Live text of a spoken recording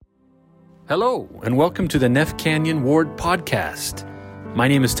Hello, and welcome to the Neff Canyon Ward Podcast. My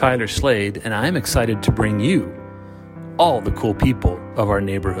name is Tyler Slade, and I'm excited to bring you all the cool people of our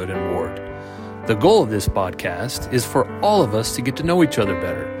neighborhood and ward. The goal of this podcast is for all of us to get to know each other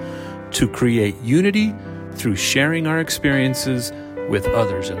better, to create unity through sharing our experiences with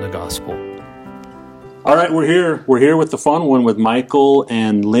others in the gospel. All right, we're here. We're here with the fun one with Michael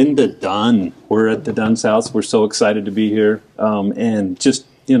and Linda Dunn. We're at the Dunn's house. We're so excited to be here. And just,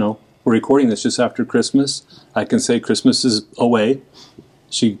 we're recording this just after Christmas. I can say Christmas is away.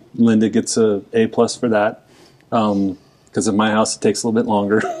 Linda gets a A+ for that. Because in my house it takes a little bit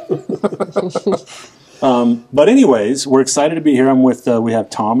longer. But anyways, we're excited to be here. I'm with we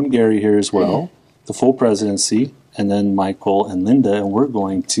have Tom and Gary here as well, the full presidency, and then Michael and Linda, and we're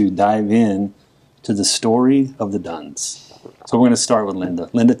going to dive in to the story of the Dunns. So we're going to start with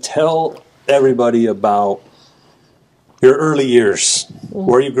Linda. Linda, tell everybody about your early years,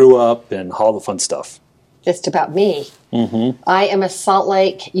 where you grew up, and all the fun stuff. Just about me. Mm-hmm. I am a Salt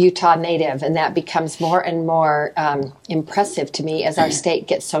Lake, Utah native, and that becomes more and more impressive to me as our state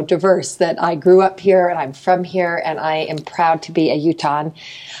gets so diverse that I grew up here and I'm from here and I am proud to be a Utahn.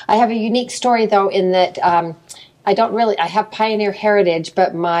 I have a unique story, though, in that I have pioneer heritage,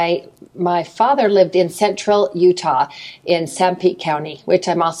 but my father lived in central Utah in Sanpete County, which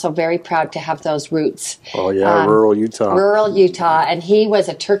I'm also very proud to have those roots. Oh, yeah, rural Utah. Rural Utah. And he was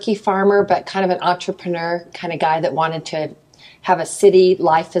a turkey farmer, but kind of an entrepreneur kind of guy that wanted to have a city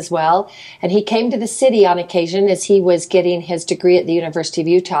life as well. And he came to the city on occasion as he was getting his degree at the University of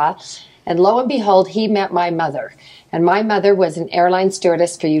Utah. And lo and behold, he met my mother. And my mother was an airline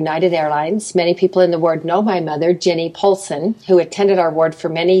stewardess for United Airlines. Many people in the ward know my mother, Jenny Polson, who attended our ward for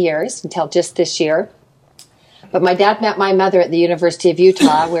many years until just this year. But my dad met my mother at the University of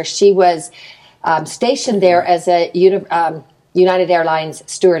Utah, where she was stationed there as a United Airlines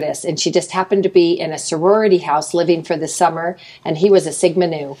stewardess. And she just happened to be in a sorority house living for the summer, and he was a Sigma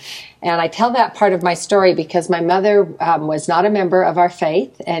Nu. And I tell that part of my story because my mother was not a member of our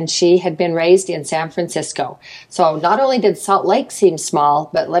faith, and she had been raised in San Francisco. So not only did Salt Lake seem small,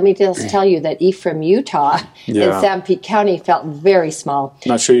 but let me just tell you that Ephraim, Utah, in Sanpete County felt very small.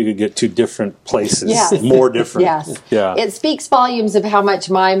 Not sure you could get two different places, more different. Yes. Yeah. It speaks volumes of how much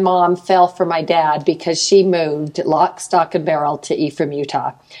my mom fell for my dad because she moved lock, stock, and barrel to Ephraim,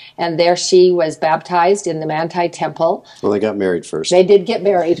 Utah. And there she was baptized in the Manti Temple. Well, they got married first. They did get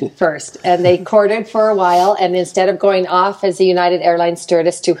married first. And they courted for a while. And instead of going off as a United Airlines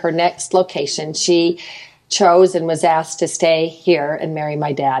stewardess to her next location, she chose and was asked to stay here and marry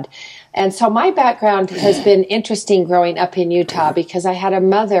my dad. And so my background has been interesting growing up in Utah because I had a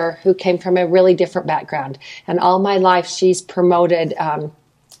mother who came from a really different background. And all my life, she's promoted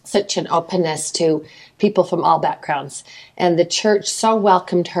such an openness to people from all backgrounds. And the church so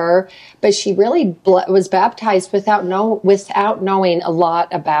welcomed her, but she really was baptized without knowing a lot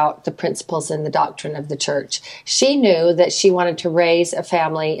about the principles and the doctrine of the church. She knew that she wanted to raise a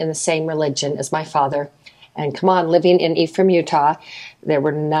family in the same religion as my father. And come on, living in Ephraim, Utah, there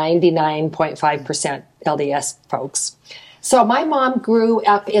were 99.5% LDS folks. So my mom grew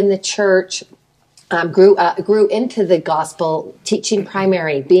up in the church, grew into the gospel, teaching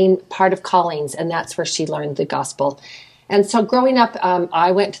primary, being part of callings, and that's where she learned the gospel. And so growing up,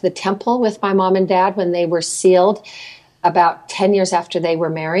 I went to the temple with my mom and dad when they were sealed about 10 years after they were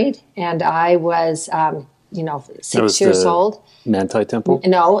married, and I was, 6 years old. Manti Temple?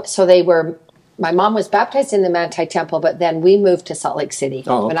 No, so my mom was baptized in the Manti Temple, but then we moved to Salt Lake City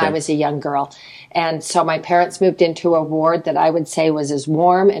when I was a young girl. And so my parents moved into a ward that I would say was as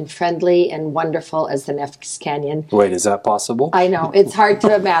warm and friendly and wonderful as the Neff Canyon. Wait, is that possible? I know. It's hard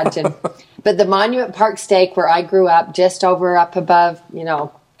to imagine. But the Monument Park Stake, where I grew up, just up above,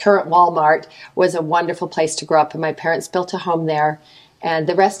 current Walmart, was a wonderful place to grow up. And my parents built a home there. And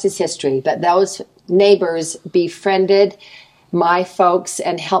the rest is history. But those neighbors befriended my folks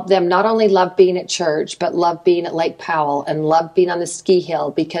and helped them not only love being at church, but love being at Lake Powell and love being on the ski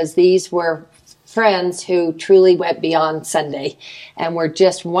hill, because these were friends who truly went beyond Sunday and were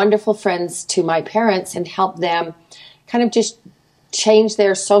just wonderful friends to my parents and helped them kind of just change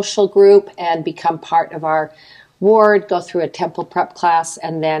their social group and become part of our ward, go through a temple prep class,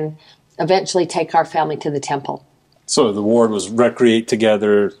 and then eventually take our family to the temple. So the ward was recreate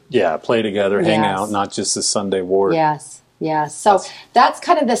together, play together, hang out, not just the Sunday ward. Yes. So that's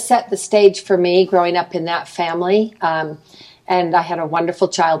kind of set the stage for me growing up in that family. And I had a wonderful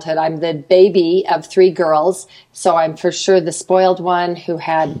childhood. I'm the baby of 3 girls, so I'm for sure the spoiled one who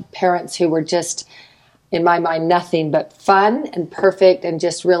had parents who were just, in my mind, nothing but fun and perfect and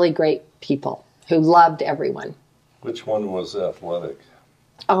just really great people who loved everyone. Which one was athletic?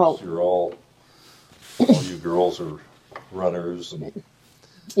 Oh, You're all you girls are runners and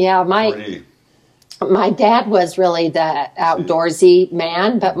yeah. pretty. My dad was really the outdoorsy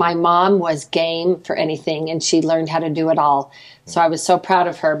man, but my mom was game for anything, and she learned how to do it all. So I was so proud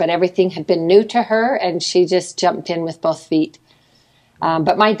of her, but everything had been new to her, and she just jumped in with both feet.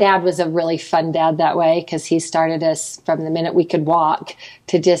 But my dad was a really fun dad that way, because he started us from the minute we could walk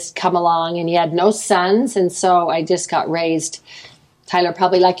to just come along, and he had no sons, and so I just got raised, Tyler,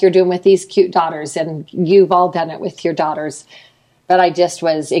 probably like you're doing with these cute daughters, and you've all done it with your daughters. But I just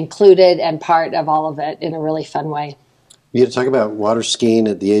was included and part of all of it in a really fun way. You had to talk about water skiing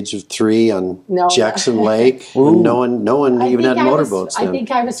at the age of 3 on No. Jackson Lake. No one even had motorboats then. I think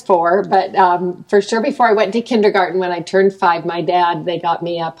I was 4, but for sure before I went to kindergarten, when I turned 5, they got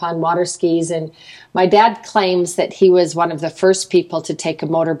me up on water skis. And my dad claims that he was one of the first people to take a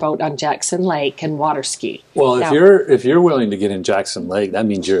motorboat on Jackson Lake and water ski. Well, if you're willing to get in Jackson Lake, that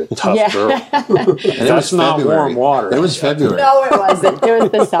means you're a tough girl. And that's not February. warm water. It was February. No, it wasn't. It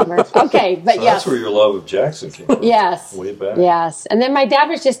was the summer. Okay, but So yes. that's where your love of Jackson came from. Yes. Way back. Yes. And then my dad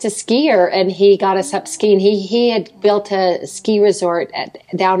was just a skier, and he got us up skiing. He had built a ski resort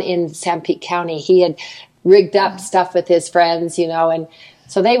down in Sanpete County. He had rigged up stuff with his friends, and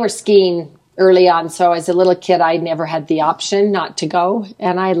so they were skiing early on. So as a little kid, I never had the option not to go,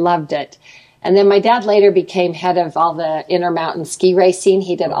 and I loved it. And then my dad later became head of all the intermountain ski racing.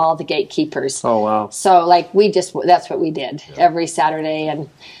 He did all the gatekeepers. Oh, wow. So that's what we did every Saturday. And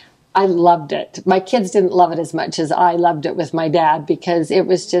I loved it. My kids didn't love it as much as I loved it with my dad, because it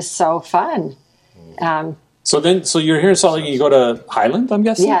was just so fun. So you're here in Salt Lake and you go to Highland, I'm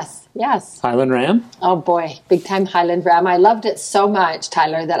guessing? Yes. Highland Ram? Oh boy, big time Highland Ram. I loved it so much,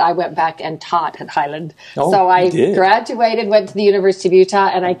 Tyler, that I went back and taught at Highland. Oh, so I you did? graduated, went to the University of Utah,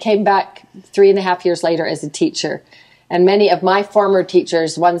 and I came back 3.5 years later as a teacher. And many of my former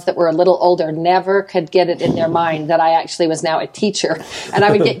teachers, ones that were a little older, never could get it in their mind that I actually was now a teacher. And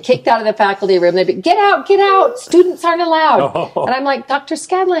I would get kicked out of the faculty room. They'd be, get out, students aren't allowed. Oh. And I'm like, Dr.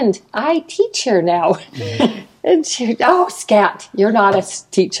 Scanlon, I teach here now. And she, Scat, you're not a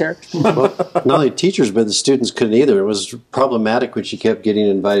teacher. Well, not only teachers, but the students couldn't either. It was problematic when she kept getting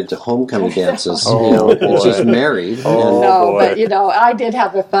invited to homecoming dances. And she's married. No, but I did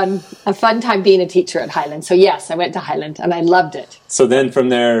have a fun time being a teacher at Highland. So yes, I went to Highland and I loved it. So then from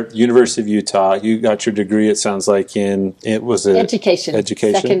there, University of Utah, you got your degree, it sounds like, Education.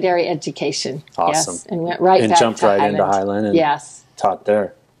 Secondary education. Awesome. Yes, and went right and back jumped to right Highland. into Highland and yes. taught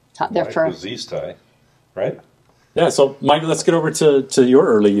there. Mike was East High, right? Yeah, so Mike, let's get over to your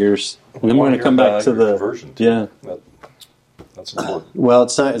early years. And then we're going to come back to the conversion. Yeah. That's important. Well,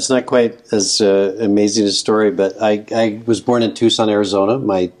 it's not quite as amazing a story, but I was born in Tucson, Arizona.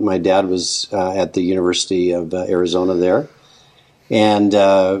 My dad was at the University of Arizona there, and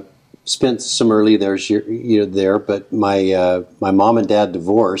spent some early years there. But my mom and dad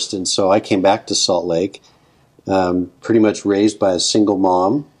divorced, and so I came back to Salt Lake, pretty much raised by a single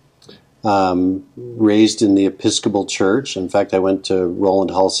mom. Raised in the Episcopal Church. In fact, I went to Roland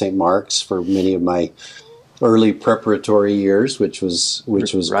Hall St. Mark's for many of my early preparatory years, which was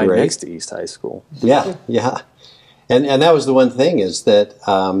right great. Next to East High School. Yeah. And that was the one thing is that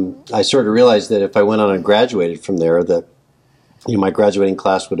I sort of realized that if I went on and graduated from there, that my graduating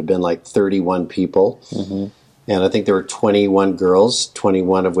class would have been like 31 people. Mm-hmm. And I think there were 21 girls,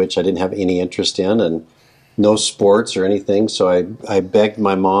 21 of which I didn't have any interest in, and no sports or anything. So I begged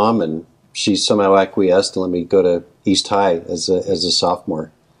my mom, and she somehow acquiesced and let me go to East High as a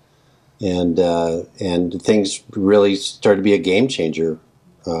sophomore, and things really started to be a game changer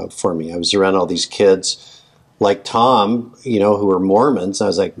for me. I was around all these kids like Tom, who were Mormons. I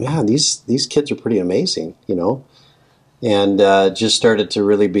was like, man, these kids are pretty amazing, and just started to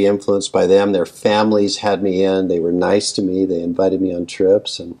really be influenced by them. Their families had me in. They were nice to me. They invited me on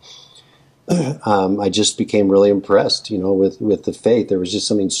trips, and I just became really impressed, with the faith. There was just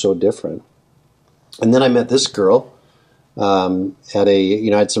something so different. And then I met this girl I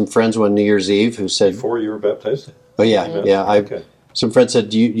had some friends one New Year's Eve who said, before you were baptized? Oh yeah, yeah. Okay. Some friends said,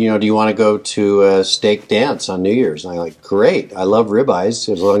 do you want to go to a steak dance on New Year's? And I'm like, great. I love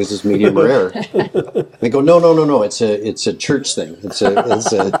ribeyes as long as it's medium rare. They go, no. It's a church thing. It's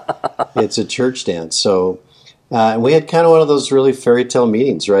a church dance. So we had kind of one of those really fairy tale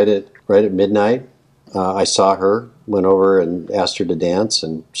meetings right at midnight. I saw her, went over and asked her to dance,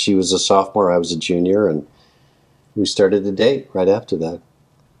 and she was a sophomore, I was a junior, and we started to date right after that.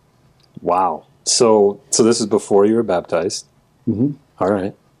 Wow. So this is before you were baptized. Mm-hmm. All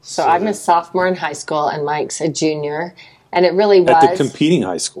right. So I'm a sophomore in high school, and Mike's a junior. And it really was. At the competing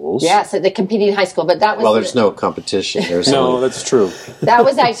high schools. Yes, at the competing high school. But that was... Well, there's no competition. No, that's true. That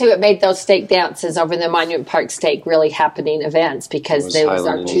was actually what made those stake dances over in the Monument Park Stake really happening events, because those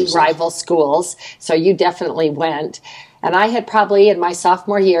are two rival schools. So you definitely went. And I had probably in my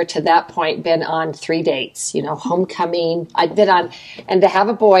sophomore year to that point been on 3 dates, homecoming. I'd been on, and to have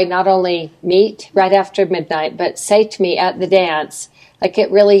a boy not only meet right after midnight, but say to me at the dance, like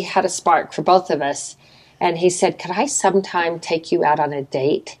it really had a spark for both of us. And he said, could I sometime take you out on a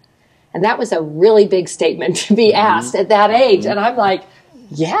date? And that was a really big statement to be asked at that age. And I'm like,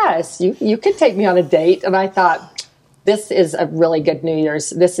 yes, you could take me on a date. And I thought, this is a really good New Year's.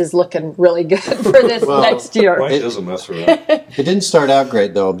 This is looking really good for this next year. Mike doesn't mess around. It didn't start out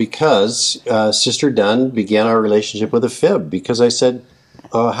great, though, because Sister Dunn began our relationship with a fib. Because I said,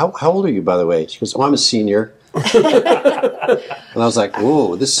 how old are you, by the way? She goes, I'm a senior. And I was like,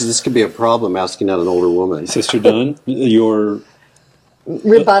 whoa, this could be a problem asking out an older woman. Sister Dunn, your...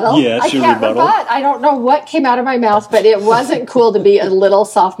 Rebuttal? Yes, I can't rebut. I don't know what came out of my mouth, but it wasn't cool to be a little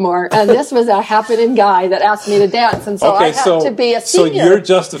sophomore. And this was a happening guy that asked me to dance. And so I had to be a senior. So you're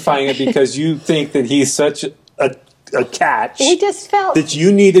justifying it because you think that he's such a catch. He just felt that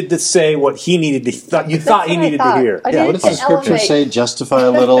you needed to say what he needed to. You thought he needed to hear. Yeah, what does the scripture say? Justify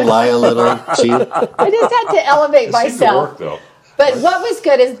a little, lie a little, cheat. I just had to elevate myself. Work, though. But what was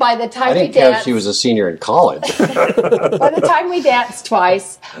good is by the time I we didn't care danced, if she was a senior in college. by the time we danced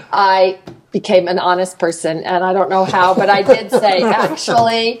twice, I became an honest person. And I don't know how, but I did say,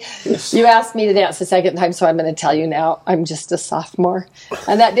 actually, you asked me to dance the second time, so I'm going to tell you now, I'm just a sophomore.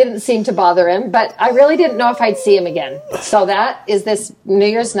 And that didn't seem to bother him, but I really didn't know if I'd see him again. So that is this New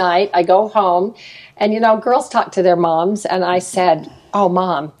Year's night. I go home, and, girls talk to their moms. And I said, oh,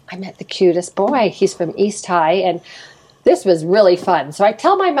 Mom, I met the cutest boy. He's from East High, and this was really fun. So I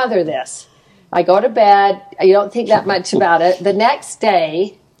tell my mother this. I go to bed. You don't think that much about it. The next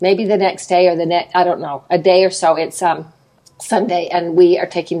day, maybe the next day or I don't know, a day or so, it's Sunday, and we are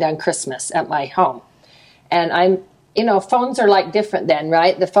taking down Christmas at my home. And I'm, phones are like different then,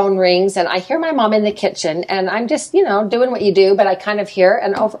 right? The phone rings, and I hear my mom in the kitchen, and I'm just, doing what you do, but I kind of hear,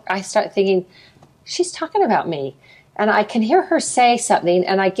 and I start thinking, she's talking about me. And I can hear her say something,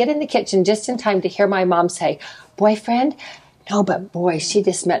 and I get in the kitchen just in time to hear my mom say, boyfriend? No, but boy, she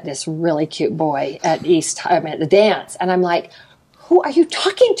just met this really cute boy at the dance. And I'm like, who are you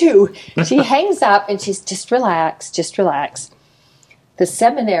talking to? She hangs up and she's, just relax. The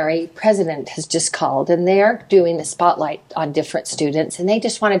seminary president has just called, and they're doing a spotlight on different students, and they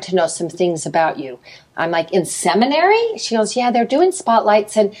just wanted to know some things about you. I'm like, in seminary? She goes, yeah, they're doing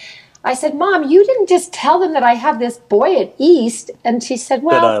spotlights. And I said, Mom, you didn't just tell them that I have this boy at East. And she said,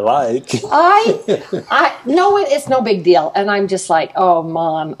 well, that I like. I know it's no big deal. And I'm just like, oh,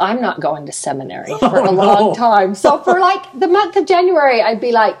 Mom, I'm not going to seminary for a long time. So for like the month of January, I'd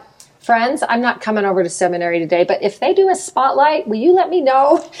be like, friends, I'm not coming over to seminary today, but if they do a spotlight, will you let me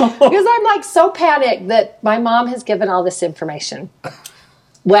know? Because I'm like so panicked that my mom has given all this information.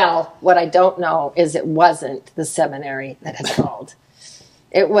 Well, what I don't know is it wasn't the seminary that had called.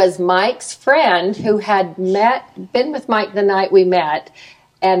 It was Mike's friend who had been with Mike the night we met,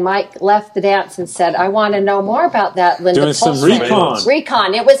 and Mike left the dance and said, I want to know more about that, Linda Doing Polson. some recon.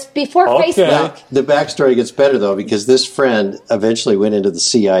 Recon. It was before Facebook. The backstory gets better, though, because this friend eventually went into the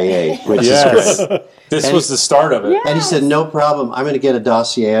CIA, which is great. This was the start of it. Yes. And he said, no problem. I'm going to get a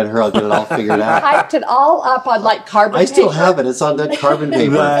dossier on her. I'll get it all figured out. Typed it all up on like carbon paper. I still have it. It's on that carbon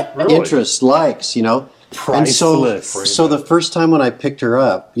paper. Really? Interests, likes, Priceless. And so the first time when I picked her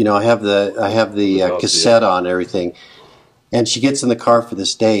up, I have the cassette on and everything, and she gets in the car for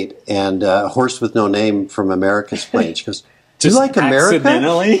this date, and a horse with no name from America's playing. She goes, do you like America?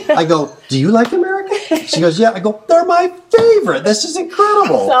 Accidentally? I go, do you like America? She goes, yeah. I go, they're my favorite. This is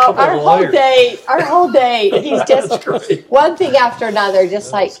incredible. So our whole day, he's just one thing after another,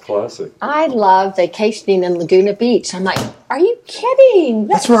 just That's like, classic. I love vacationing in Laguna Beach. I'm like, are you kidding?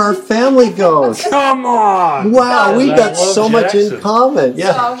 That's where our family goes. Come on. Wow, we've got love so much in Jackson. common.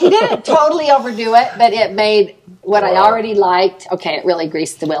 Yeah. So he didn't totally overdo it, but it made what I already liked. Okay, it really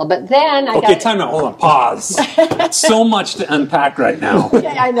greased the wheel. But then I got... Time out. Hold on. Pause. So much to unpack right now.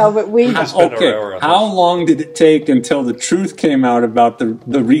 Yeah, I know, but we... Okay, how long did it take until the truth came out about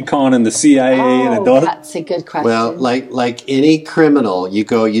the recon and the CIA and the... That's a good question. Well, like any criminal, you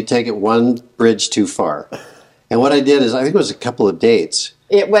take it one bridge too far. And what I did is, I think it was a couple of dates.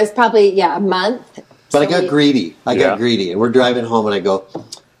 It was probably, a month. But I got greedy. And we're driving home, and I go,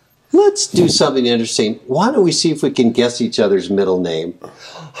 let's do something interesting. Why don't we see if we can guess each other's middle name?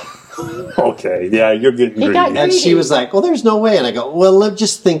 Okay, yeah, you're getting He greedy. got And she was like, well, there's no way. And I go, well, let's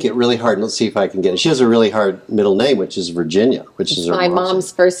just think it really hard and let's see if I can get it. She has a really hard middle name, which is Virginia, which is her My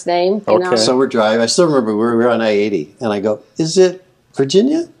mom's first name. You know? Okay. So we're driving. I still remember we were on I-80. And I go, is it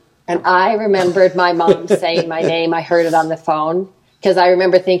Virginia? And I remembered my mom saying my name. I heard it on the phone because I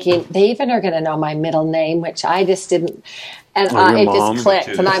remember thinking, they even are going to know my middle name, which I just didn't. And your it mom just clicked.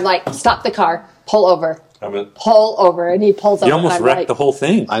 too. And I'm like, stop the car, pull over, I mean, pull over. And he pulls over. You almost and I'm wrecked like, the whole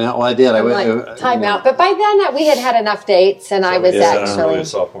thing. I know. Well, I did. I'm like, time out. But by then we had enough dates and I was I'm really actually. a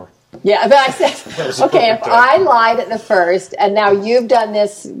sophomore. Yeah, but I said, okay, if I lied at the first and now you've done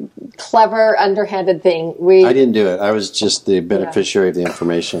this clever, underhanded thing, I didn't do it. I was just the beneficiary of the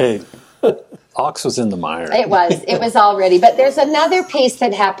information. Hey, Ox was in the mire. It was already. But there's another piece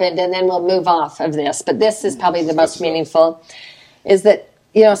that happened, and then we'll move off of this. But this is probably the most meaningful, is that,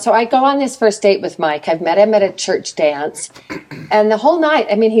 so I go on this first date with Mike. I've met him at a church dance. And the whole night,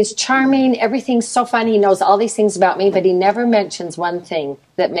 I mean, he's charming. Everything's so fun. He knows all these things about me, but he never mentions one thing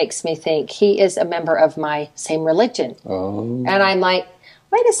that makes me think he is a member of my same religion. Oh. And I'm like,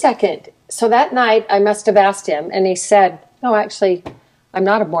 wait a second. So that night, I must have asked him, and he said, no, actually, I'm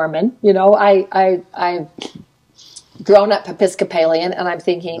not a Mormon. I've grown up Episcopalian, and I'm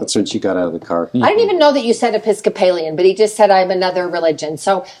thinking... That's when she got out of the car. I didn't even know that you said Episcopalian, but he just said I'm another religion.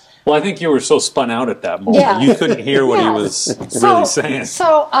 So... Well, I think you were so spun out at that moment. Yeah. You couldn't hear what he was really saying.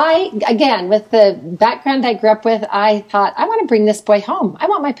 So I, again, with the background I grew up with, I thought, I want to bring this boy home. I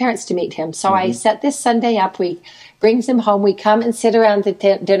want my parents to meet him. So I set this Sunday up. We brings him home. We come and sit around the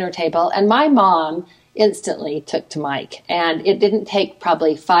dinner table. And my mom instantly took to Mike. And it didn't take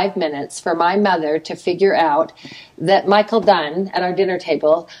probably 5 minutes for my mother to figure out that Michael Dunn at our dinner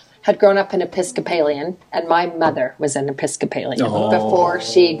table had grown up an Episcopalian, and my mother was an Episcopalian before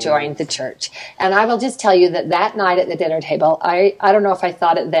she joined the church. And I will just tell you that night at the dinner table, I don't know if I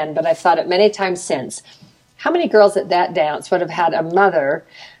thought it then, but I've thought it many times since. How many girls at that dance would have had a mother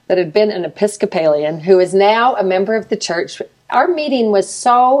that had been an Episcopalian who is now a member of the church? Our meeting was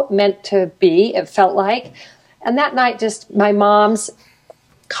so meant to be, it felt like. And that night, just my mom's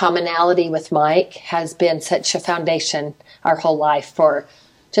commonality with Mike has been such a foundation our whole life for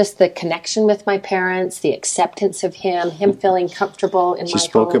just the connection with my parents, the acceptance of him feeling comfortable in my home. She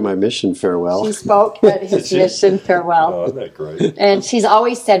spoke at my mission farewell. She spoke at his mission farewell. Oh, isn't that great? And she's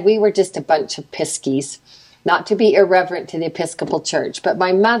always said we were just a bunch of piskies, not to be irreverent to the Episcopal Church, but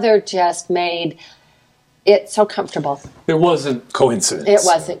my mother just made it so comfortable. It wasn't coincidence. It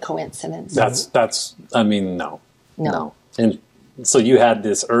wasn't coincidence. That's. I mean, no. And so you had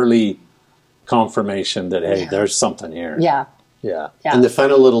this early confirmation that, hey, there's something here. Yeah. Yeah. And the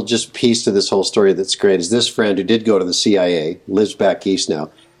final little just piece to this whole story that's great is this friend who did go to the CIA, lives back east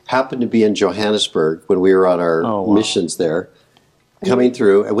now, happened to be in Johannesburg when we were on our missions there, coming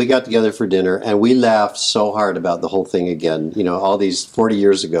through, and we got together for dinner, and we laughed so hard about the whole thing again, all these 40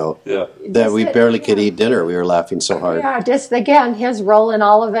 years ago, that we barely could eat dinner. We were laughing so hard. Yeah, just, again, his role in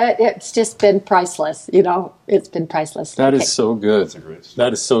all of it, it's just been priceless, It's been priceless. That is so good. That's a great story.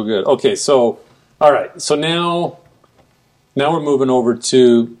 That is so good. Okay, so, all right. So now we're moving over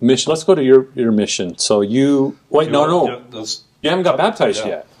to mission. Let's go to your mission. So you haven't got baptized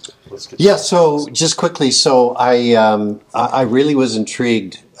yet. Let's get Yeah, so just quickly, I really was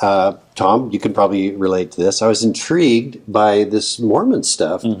intrigued. Tom, you can probably relate to this. I was intrigued by this Mormon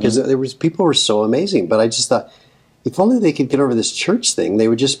stuff because people were so amazing. But I just thought, if only they could get over this church thing, they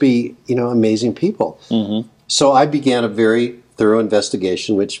would just be, amazing people. Mm-hmm. So I began a very thorough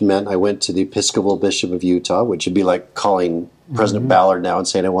investigation, which meant I went to the Episcopal Bishop of Utah, which would be like calling President Ballard now and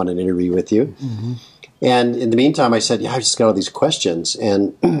saying, I want an interview with you. Mm-hmm. And in the meantime, I said, I just got all these questions.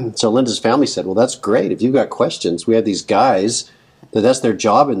 And so Linda's family said, well, that's great. If you've got questions, we have these guys that's their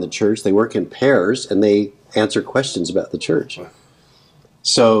job in the church. They work in pairs, and they answer questions about the church.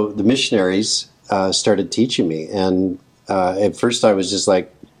 So the missionaries started teaching me. And at first I was just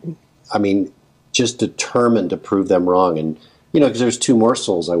just determined to prove them wrong. And, because there's 2 more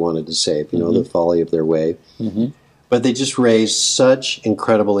souls I wanted to save, the folly of their way. Mm-hmm. But they just raised such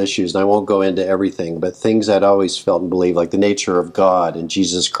incredible issues, and I won't go into everything, but things I'd always felt and believed, like the nature of God and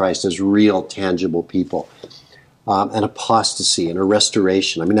Jesus Christ as real, tangible people, and apostasy and a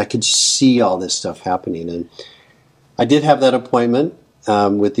restoration. I mean, I could see all this stuff happening. And I did have that appointment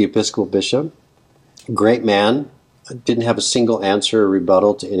with the Episcopal Bishop. Great man. I didn't have a single answer or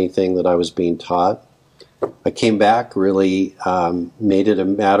rebuttal to anything that I was being taught. I came back, really made it a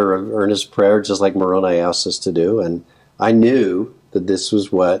matter of earnest prayer, just like Moroni asked us to do, and I knew that this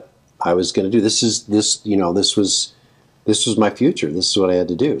was what I was going to do. This was my future. This is what I had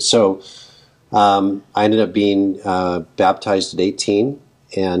to do. So I ended up being baptized at 18,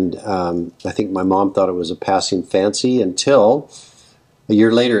 And I think my mom thought it was a passing fancy until a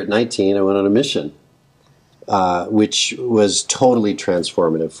year later at 19, I went on a mission, which was totally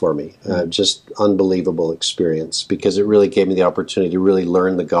transformative for me. Just unbelievable experience because it really gave me the opportunity to really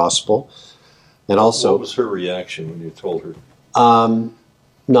learn the gospel. And also, what was her reaction when you told her?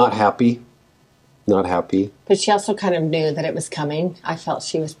 Not happy. Not happy. But she also kind of knew that it was coming. I felt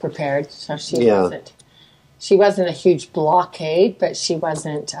she was prepared, so she wasn't a huge blockade, but she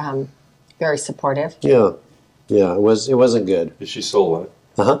wasn't very supportive. Yeah, it wasn't good. Is she still alive?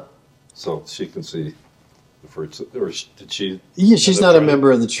 Uh-huh. So she can see the fruits, or did she? Yeah, she's not a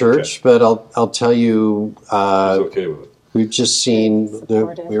member of the church, okay. but I'll tell you, she's okay with it. We've just seen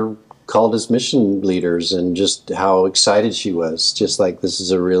we were called as mission leaders, and just how excited she was. Just like, this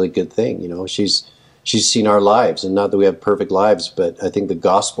is a really good thing, you know. She's seen our lives, and not that we have perfect lives, but I think the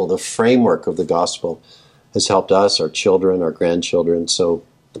gospel, the framework of the gospel, has helped us, our children, our grandchildren. So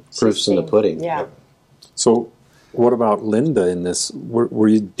the proof's in the pudding. Yeah. So what about Linda in this? Were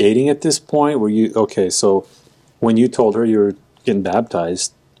you dating at this point? Were you okay? So when you told her you were getting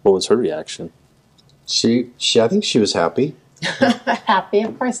baptized, what was her reaction? She I think she was happy. Happy,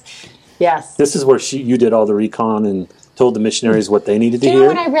 of course. Yes. This is where you did all the recon and told the missionaries what they needed to Do you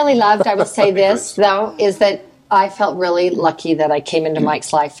hear? know what I really loved? I will say this, though, is that I felt really lucky that I came into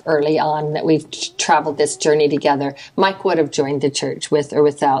Mike's life early on, that we've traveled this journey together. Mike would have joined the church with or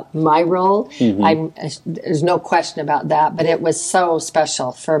without my role. There's no question about that, but it was so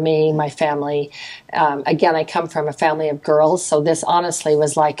special for me, my family. Again, I come from a family of girls, so this honestly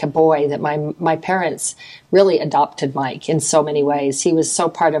was like a boy that my parents really adopted Mike in so many ways. He was so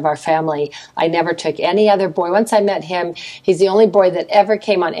part of our family. I never took any other boy. Once I met him, he's the only boy that ever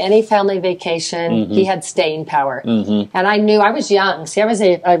came on any family vacation. He had staying power. And I knew, I was young. See,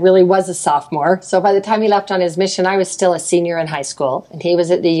 I really was a sophomore. So by the time he left on his mission, I was still a senior in high school, and he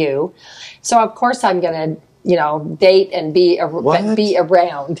was at the U. So of course I'm going to, date and be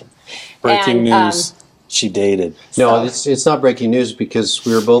around. Breaking news. She dated. No, it's not breaking news because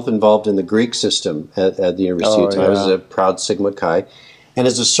we were both involved in the Greek system at the University of Utah. I was a proud Sigma Chi. And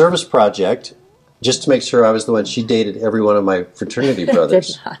as a service project, just to make sure I was the one, she dated every one of my fraternity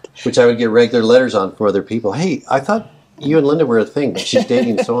brothers, which I would get regular letters on from other people. Hey, I thought you and Linda were a thing, but she's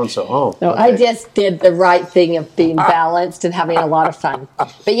dating so-and-so. Oh, no, okay. I just did the right thing of being balanced and having a lot of fun.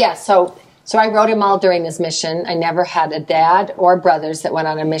 But yeah, so I wrote him all during his mission. I never had a dad or brothers that went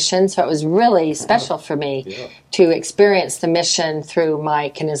on a mission, so it was really special for me to experience the mission through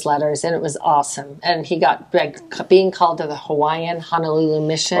Mike and his letters, and it was awesome. And he got being called to the Hawaiian Honolulu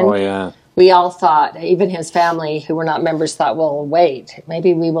mission. Oh, yeah. We all thought, even his family who were not members thought, well, wait,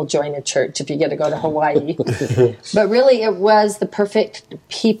 maybe we will join a church if you get to go to Hawaii. But really, it was the perfect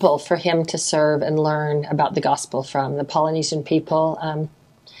people for him to serve and learn about the gospel from. The Polynesian people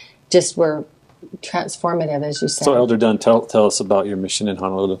just were transformative, as you said. So, Elder Dunn, tell us about your mission in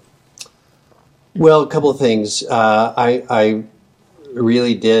Honolulu. Well, a couple of things. I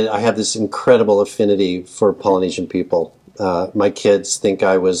really did. I have this incredible affinity for Polynesian people. My kids think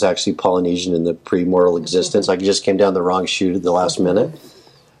I was actually Polynesian in the pre-mortal existence. I just came down the wrong chute at the last minute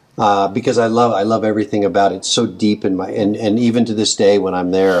because I love everything about it. It's so deep in my and even to this day when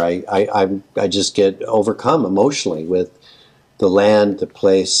I'm there, I just get overcome emotionally with the land, the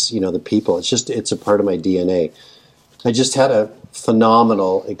place, the people. It's a part of my DNA. I just had a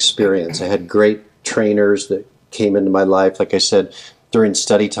phenomenal experience. I had great trainers that came into my life. Like I said, during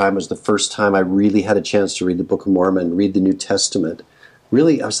study time was the first time I really had a chance to read the Book of Mormon, read the New Testament.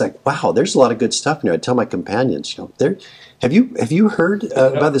 Really, I was like, wow, there's a lot of good stuff in here. I tell my companions, have you heard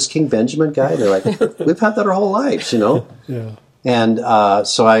about this King Benjamin guy? They're like, we've had that our whole lives, Yeah. And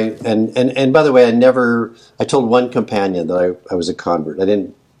so and by the way, I told one companion that I was a convert. I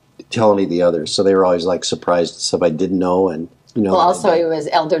didn't tell any of the others, so they were always like surprised at stuff I didn't know. And well, also it was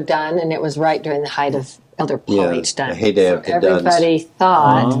Elder Dunn, and it was right during the height of Elder Paul H. Dunn. The heyday of the everybody Dunns.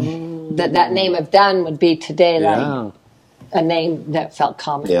 Thought that name of Dunn would be today like a name that felt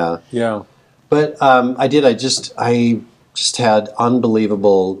common. Yeah. But I just had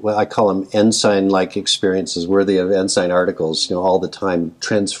unbelievable, well, I call them ensign-like experiences, worthy of ensign articles, all the time,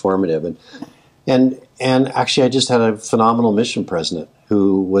 transformative. And actually I just had a phenomenal mission president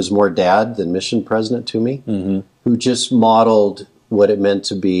who was more dad than mission president to me, who just modeled what it meant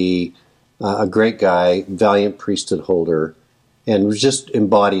to be a great guy, valiant priesthood holder, and just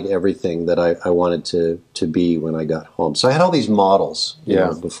embodied everything that I wanted to be when I got home. So I had all these models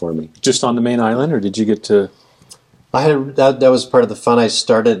before me. Just on the main island, or did you get to... I had that was part of the fun. I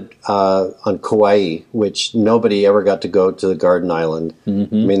started on Kauai, which nobody ever got to go to the Garden Island. I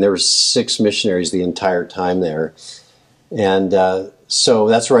mean, there were 6 missionaries the entire time there. And so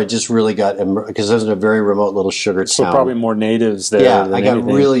that's where I just really got, because I was in a very remote little sugar So town. probably more natives there. Yeah, than I got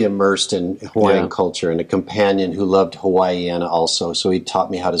anything. really immersed in Hawaiian Yeah. culture, and a companion who loved Hawaiiana also. So he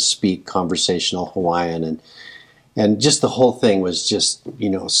taught me how to speak conversational Hawaiian, and just the whole thing was just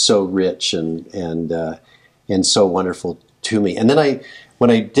so rich and so wonderful to me. And then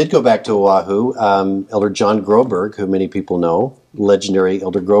when I did go back to Oahu, Elder John Groberg, who many people know, legendary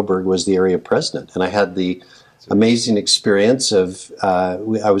Elder Groberg, was the area president, and I had the amazing experience of I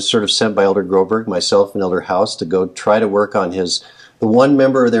was sort of sent by Elder Groberg, myself and Elder House, to go try to work on the one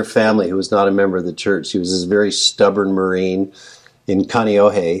member of their family who was not a member of the church. He was this very stubborn Marine in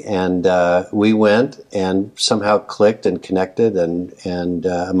Kaneohe, and we went and somehow clicked and connected, and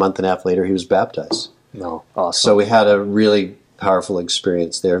a month and a half later he was baptized. No, awesome. So we had a really powerful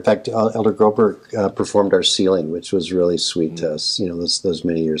experience there. In fact, Elder Groberg performed our sealing, which was really sweet to us, those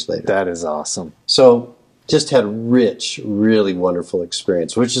many years later. That is awesome. So just had a rich, really wonderful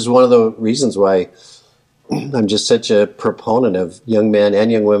experience, which is one of the reasons why I'm just such a proponent of young men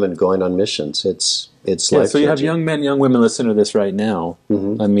and young women going on missions. It's life. So you have young men, young women listening to this right now.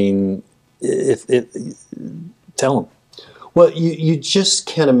 Mm-hmm. I mean, tell them. Well, you just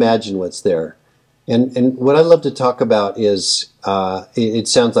can't imagine what's there. And what I love to talk about is, it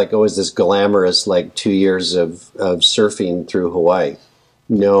sounds like always this glamorous, like 2 years of surfing through Hawaii.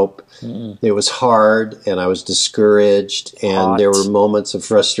 Nope. Mm-mm. It was hard, and I was discouraged, and Hot. there were moments of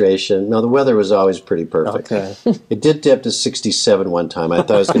frustration. No, the weather was always pretty perfect. Okay. It did dip to 67 one time. I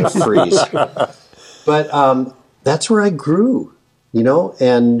thought I was going to freeze. But that's where I grew,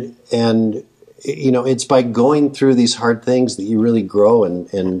 and it's by going through these hard things that you really grow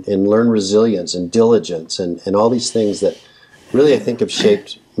and learn resilience and diligence and all these things that really I think have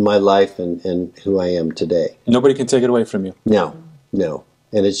shaped my life and who I am today. Nobody can take it away from you. No.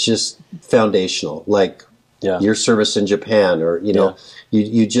 And it's just foundational, like your service in Japan, or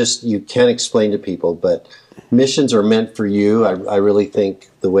you can't explain to people, but missions are meant for you. I really think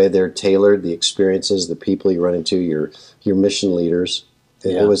the way they're tailored, the experiences, the people you run into, your mission leaders,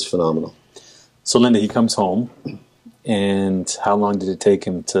 it was phenomenal. So Linda, he comes home, and how long did it take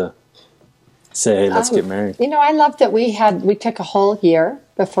him to say, "Hey, let's get married"? I love that we took a whole year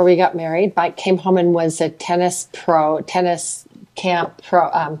before we got married. Mike came home and was a tennis camp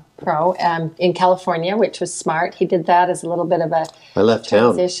pro in California, which was smart. He did that as a little bit of a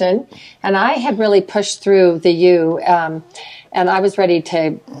transition. And I had really pushed through the U, and I was ready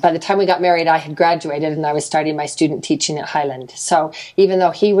to, by the time we got married, I had graduated and I was starting my student teaching at Highland. So even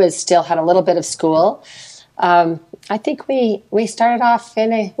though he still had a little bit of school, I think we started off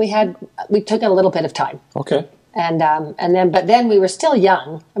we took a little bit of time. Okay. And then we were still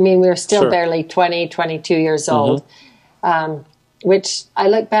young. I mean, we were still barely 20, 22 years old. Which I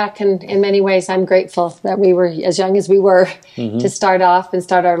look back and in many ways I'm grateful that we were as young as we were to start off and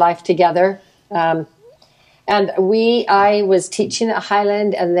start our life together. And I was teaching at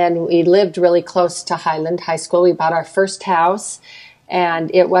Highland, and then we lived really close to Highland High School. We bought our first house, and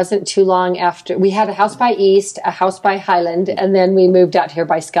it wasn't too long after. We had a house by East, a house by Highland, and then we moved out here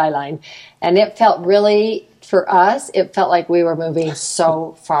by Skyline. And it felt really, for us, it felt like we were moving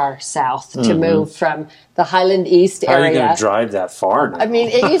so far south to move from the Highland East area. How are you going to drive that far now? I mean,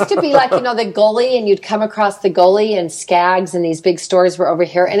 it used to be like, the gully, and you'd come across the gully, and Skaggs and these big stores were over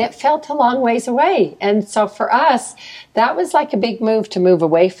here, and it felt a long ways away. And so for us, that was like a big move to move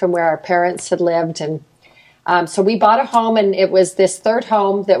away from where our parents had lived. And so we bought a home, and it was this third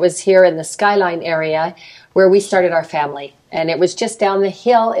home that was here in the Skyline area where we started our family. And it was just down the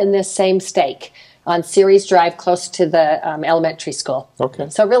hill in this same stake on Ceres Drive, close to the elementary school. Okay.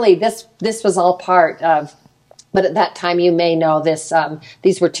 So really, this was all part of. But at that time, you may know this.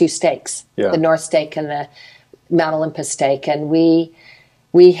 These were two stakes: the North Stake and the Mount Olympus Stake. And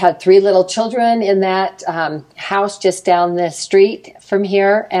we had 3 little children in that house just down the street from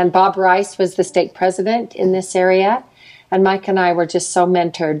here. And Bob Rice was the stake president in this area. And Mike and I were just so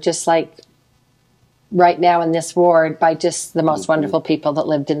mentored, just like right now in this ward, by just the most wonderful people that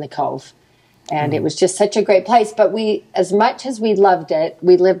lived in the Cove. And it was just such a great place. But as much as we loved it,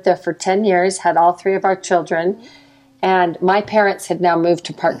 we lived there for 10 years, had all 3 of our children. And my parents had now moved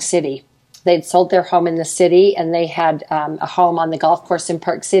to Park City. They'd sold their home in the city, and they had a home on the golf course in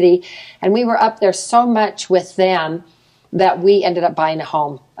Park City. And we were up there so much with them that we ended up buying a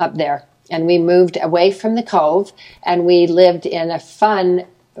home up there. And we moved away from the Cove, and we lived in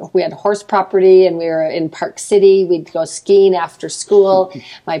we had horse property, and we were in Park City. We'd go skiing after school.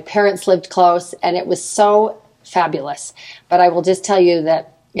 My parents lived close, and it was so fabulous. But I will just tell you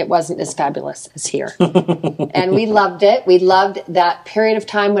that it wasn't as fabulous as here. And we loved it. We loved that period of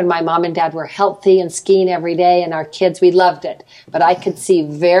time when my mom and dad were healthy and skiing every day, and our kids, we loved it. But I could see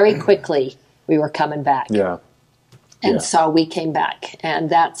very quickly we were coming back. Yeah. And so we came back. And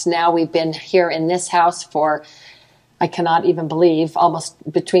that's now we've been here in this house for, I cannot even believe, almost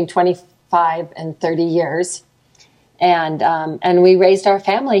between 25 and 30 years. And we raised our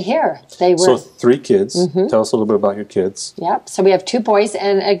family here. They were So 3 kids. Tell us a little bit about your kids. Yep. So we have 2 boys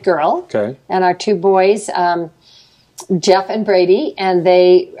and a girl. Okay. And our 2 boys, Jeff and Brady, and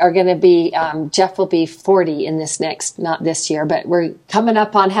they are going to be, Jeff will be 40 in this next, not this year, but we're coming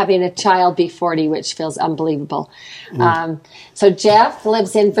up on having a child be 40, which feels unbelievable. So Jeff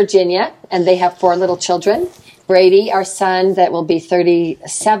lives in Virginia, and they have 4 little children. Brady, our son, that will be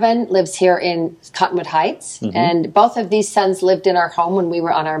 37, lives here in Cottonwood Heights. And both of these sons lived in our home when we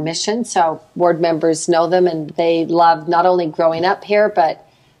were on our mission. So ward members know them, and they love not only growing up here, but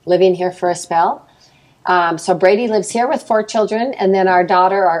living here for a spell. So Brady lives here with 4 children. And then our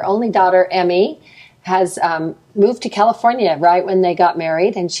daughter, our only daughter, Emmy, has moved to California right when they got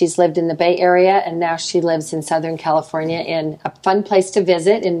married. And she's lived in the Bay Area. And now she lives in Southern California in a fun place to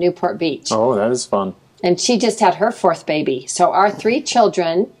visit in Newport Beach. Oh, that is fun. And she just had her 4th baby. So our 3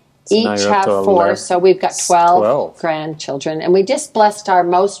 children now each you're up have to 4. 11. So we've got 12 12. grandchildren. And we just blessed our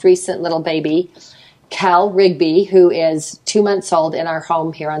most recent little baby, Cal Rigby, who is 2 months old, in our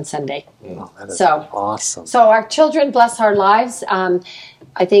home here on Sunday. Oh, that is So- awesome. So our children bless our lives.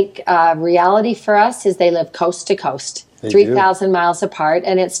 I think reality for us is they live coast to coast, They 3,000 miles apart.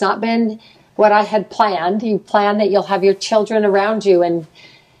 And it's not been what I had planned. You plan that you'll have your children around you and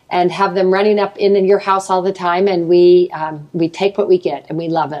have them running up in your house all the time. And we take what we get, and we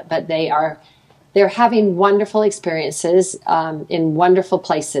love it. But they're having wonderful experiences in wonderful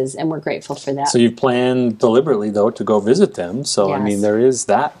places, and we're grateful for that. So you've planned deliberately, though, to go visit them. So, I Yes. mean, there is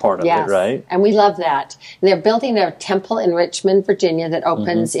that part of Yes, it, right? and we love that. And they're building a temple in Richmond, Virginia that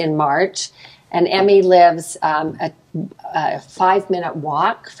opens in March. And Emmy lives a 5-minute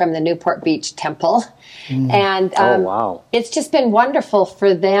walk from the Newport Beach Temple. And Oh, wow. it's just been wonderful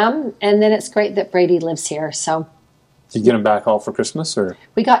for them. And then it's great that Brady lives here. So Did you get them back all for Christmas, or?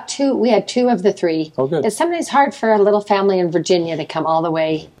 we got 2. We had 2 of the 3. Oh, good. It's sometimes hard for a little family in Virginia to come all the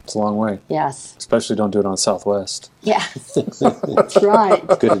way. It's a long way. Yes. Especially don't do it on Southwest. Yes. That's right.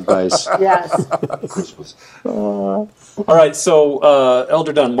 Good advice. Yes. Christmas. All right, so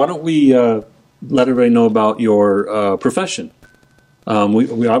Elder Dunn, why don't we let everybody know about your profession?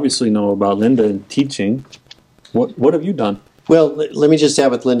 We obviously know about Linda and teaching. What have you done? Well, let me just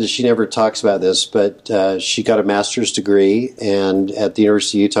add with Linda, she never talks about this, but she got a master's degree, and at the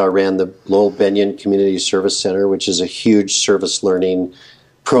University of Utah ran the Lowell Benyon Community Service Center, which is a huge service learning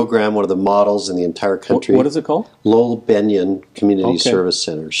program, one of the models in the entire country. What is it called? Lowell Benyon Community Okay. Service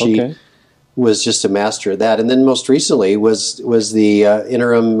Center. She Okay. was just a master at that, and then most recently was the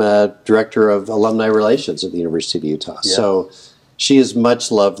interim director of alumni relations at the University of Utah. Yeah. So she is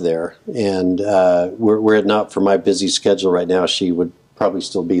much loved there, and were it not for my busy schedule right now, she would probably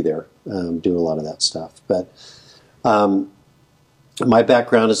still be there doing a lot of that stuff. But my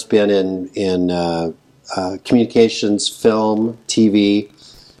background has been in communications, film, TV,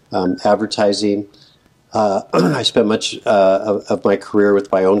 advertising. I spent much of my career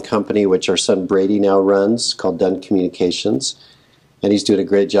with my own company, which our son Brady now runs, called Dunn Communications. And he's doing a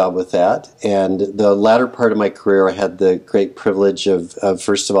great job with that. And the latter part of my career, I had the great privilege of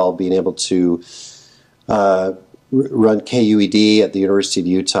first of all, being able to run KUED at the University of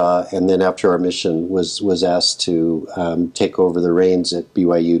Utah. And then after our mission, was asked to take over the reins at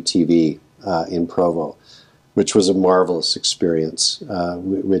BYU TV in Provo, which was a marvelous experience,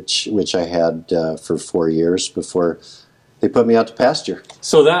 which I had for 4 years before they put me out to pasture.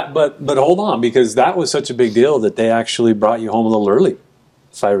 So but hold on, because that was such a big deal that they actually brought you home a little early,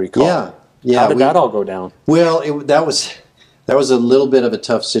 if I recall. Yeah. How did that all go down? Well, that was a little bit of a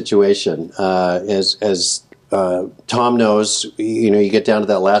tough situation. As Tom knows, you get down to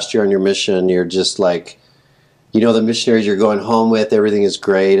that last year on your mission, you're just like, the missionaries you're going home with, everything is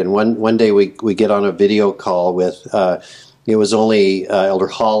great. And one day we get on a video call with, it was only Elder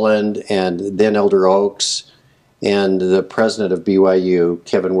Holland and then Elder Oaks and the president of BYU,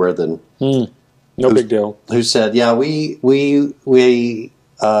 Kevin Worthen. No big deal. Who said, yeah, we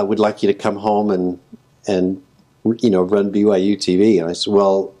would like you to come home and run BYU TV. And I said,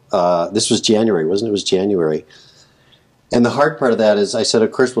 well, this was January, wasn't it? It was January. And the hard part of that is I said,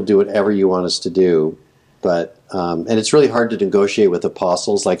 of course, we'll do whatever you want us to do. But, and it's really hard to negotiate with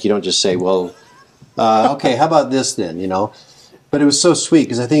apostles. Like, you don't just say, well, okay, how about this then, But it was so sweet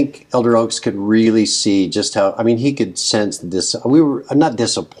because I think Elder Oaks could really see just how, I mean, he could sense this. We were not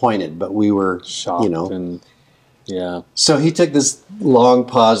disappointed, but we were Shocked, you know. and yeah. So he took this long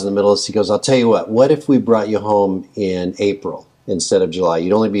pause in the middle. He goes, I'll tell you what if we brought you home in April instead of July?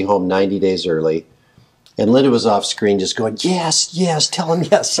 You'd only be home 90 days early. And Linda was off screen just going, yes, tell him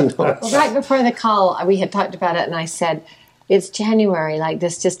yes. You know? Well, right before the call, we had talked about it, and I said, it's January. Like,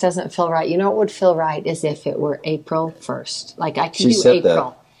 this just doesn't feel right. You know what would feel right is if it were April 1st. Like, I could do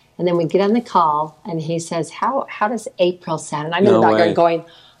April. That. And then we get on the call, and he says, how does April sound? And I'm in the background going,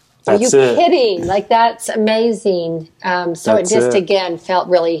 are you kidding? Like, that's amazing. So it just, again, felt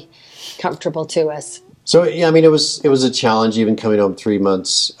really comfortable to us. So, yeah, I mean, it was a challenge even coming home 3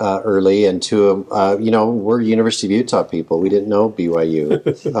 months early. And we're University of Utah people. We didn't know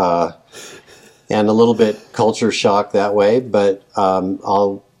BYU. And a little bit culture shock that way. But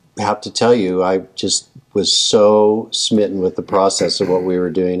I'll have to tell you, I just was so smitten with the process of what we were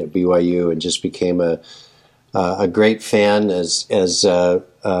doing at BYU and just became a great fan. As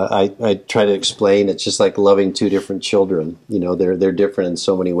I try to explain, it's just like loving two different children. You know, they're different in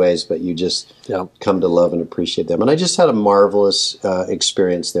so many ways, but you just come to love and appreciate them. And I just had a marvelous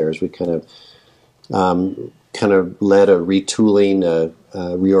experience there as we kind of led a retooling,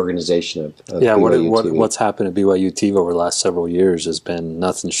 reorganization of BYU TV. What's happened at BYU TV over the last several years has been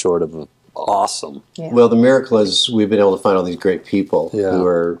nothing short of awesome. Yeah. Well, the miracle is we've been able to find all these great people who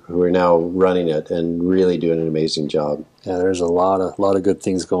are now running it and really doing an amazing job. Yeah, there's a lot of good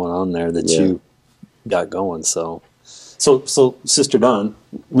things going on there that you got going. So Sister Dawn,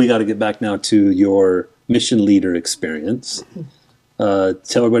 we got to get back now to your mission leader experience. Tell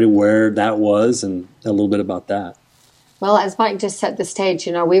everybody where that was and a little bit about that. Well, as Mike just set the stage,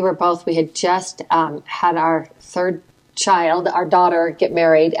 you know, we had just had our third child, our daughter, get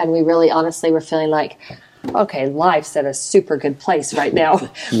married, and we really honestly were feeling like, okay, life's at a super good place right now.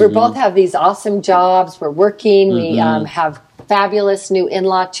 Mm-hmm. We both have these awesome jobs. We're working. Mm-hmm. We have fabulous new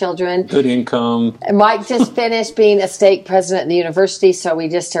in-law children. Good income. And Mike just finished being a stake president in the university, so we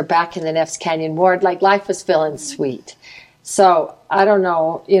just are back in the Neffs Canyon ward. Like, life was feeling sweet. So I don't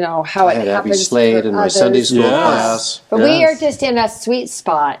know, how it happens. Abby Slade in my Sunday school class. But we are just in a sweet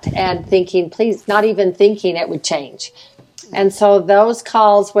spot and thinking, please, not even thinking it would change. And so those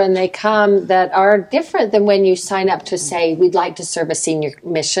calls, when they come, that are different than when you sign up to say, we'd like to serve a senior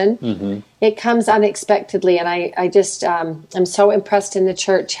mission. It comes unexpectedly. And I just, I'm so impressed in the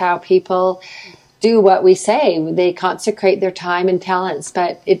church how people do what we say. They consecrate their time and talents,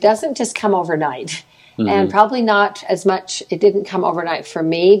 but it doesn't just come overnight. And probably not as much, it didn't come overnight for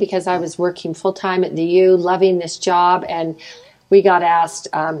me because I was working full-time at the U, loving this job, and we got asked,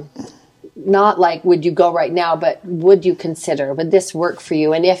 not like, would you go right now, but would you consider, would this work for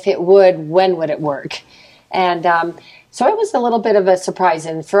you? And if it would, when would it work? And so it was a little bit of a surprise.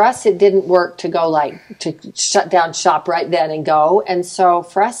 And for us, it didn't work to go to shut down shop right then and go. And so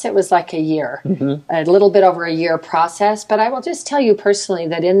for us, it was like a year, a little bit over a year process. But I will just tell you personally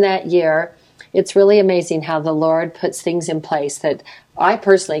that in that year, it's really amazing how the Lord puts things in place that I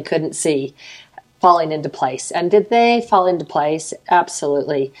personally couldn't see falling into place. And did they fall into place?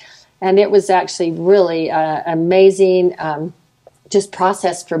 Absolutely. And it was actually really amazing just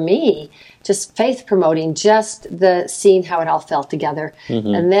process for me, just faith promoting, just the seeing how it all fell together.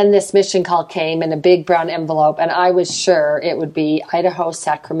 And then this mission call came in a big brown envelope, and I was sure it would be Idaho,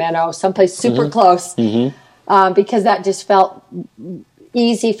 Sacramento, someplace super close, because that just felt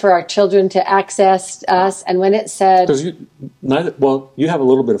easy for our children to access us. And when it said, because you have a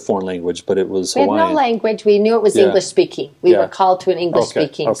little bit of foreign language, but it was Hawaiian. We had no language. We knew it was English speaking. We were called to an English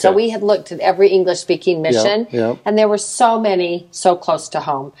speaking. Okay. So we had looked at every English speaking mission, and there were so many so close to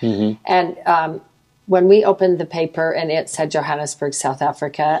home. And when we opened the paper and it said Johannesburg, South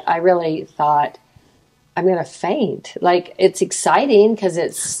Africa, I really thought, I'm going to faint. Like, it's exciting because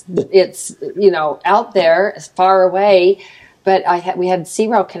it's out there, far away. But we had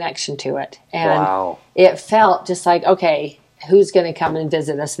zero connection to it. And it felt just like, okay, who's going to come and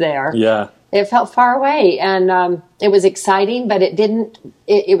visit us there? Yeah. It felt far away. And it was exciting, but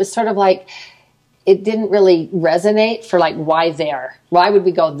it was sort of like, it didn't really resonate for like, why there? Why would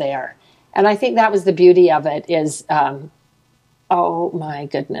we go there? And I think that was the beauty of it is, oh my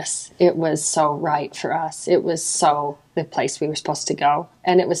goodness, it was so right for us. It was so the place we were supposed to go.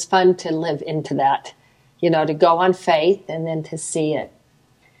 And it was fun to live into that. To go on faith and then to see it.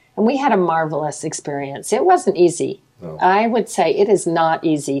 And we had a marvelous experience. It wasn't easy. No. I would say it is not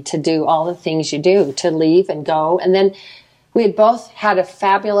easy to do all the things you do, to leave and go. And then we had both had a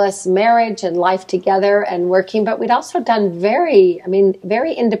fabulous marriage and life together and working, but we'd also done very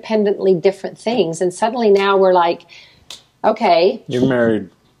independently different things. And suddenly now we're like, Okay. You're married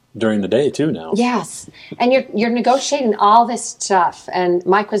during the day too now. Yes. And you're negotiating all this stuff. And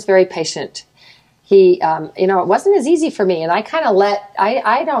Mike was very patient. He, it wasn't as easy for me. And I kind of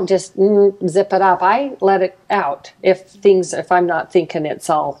I don't just zip it up. I let it out if I'm not thinking it's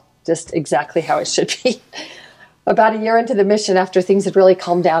all just exactly how it should be. About a year into the mission, after things had really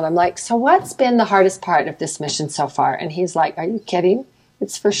calmed down, I'm like, so what's been the hardest part of this mission so far? And he's like, are you kidding?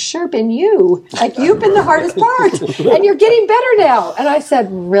 It's for sure been you. Like, you've been the hardest part, and you're getting better now. And I said,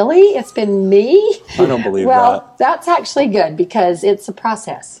 really? It's been me? I don't believe that. Well, that's actually good because it's a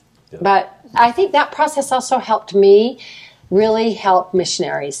process. Yeah. But I think that process also helped me really help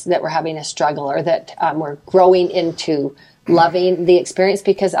missionaries that were having a struggle or that were growing into loving the experience,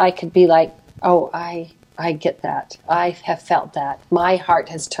 because I could be like, oh, I get that. I have felt that. My heart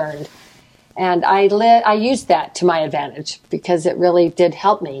has turned. And I used that to my advantage because it really did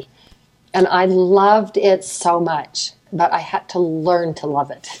help me. And I loved it so much, but I had to learn to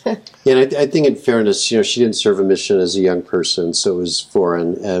love it. Yeah, and I think in fairness, she didn't serve a mission as a young person, so it was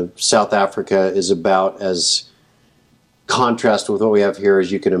foreign. South Africa is about as contrast with what we have here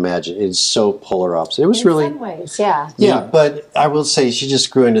as you can imagine. It's so polar opposite. It was in some ways, yeah. Yeah, but I will say she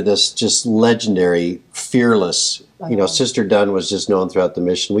just grew into this just legendary, fearless. Sister Dunn was just known throughout the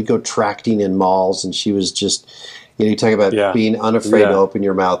mission. We'd go tracting in malls, and she was just, you talk about being unafraid to open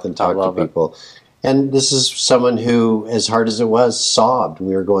your mouth and talk to people. And this is someone who, as hard as it was, sobbed when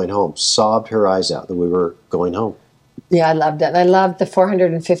we were going home, sobbed her eyes out that we were going home. Yeah, I loved it. And I loved the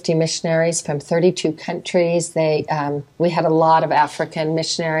 450 missionaries from 32 countries. We had a lot of African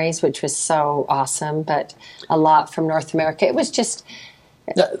missionaries, which was so awesome, but a lot from North America. It was just...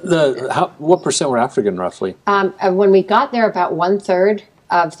 what percent were African, roughly? When we got there, about 1/3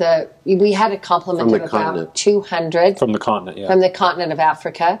 of we had a complement of about 200. From the continent, yeah. From the continent of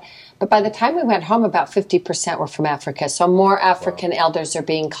Africa. But by the time we went home, about 50% were from Africa. So more African elders are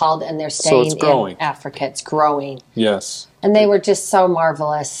being called, and they're staying in Africa. It's growing. Yes. And they were just so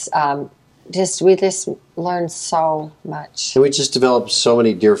marvelous. We just learned so much. And we just developed so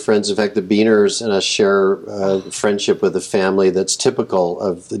many dear friends. In fact, the Beaners and us share friendship with a family that's typical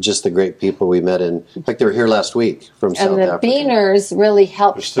of just the great people we met in. In fact, they were here last week from South Africa. And the Beaners really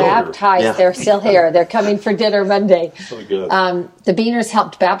helped baptize. Yeah. They're still here. They're coming for dinner Monday. So good. The Beaners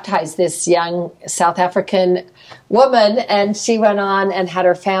helped baptize this young South African woman, and she went on and had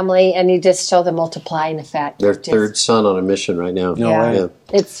her family, and you just show the multiplying effect. Their third son on a mission right now. No way.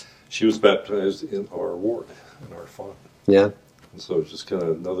 Yeah. She was baptized in our ward, in our fund. Yeah. And so it's just kind of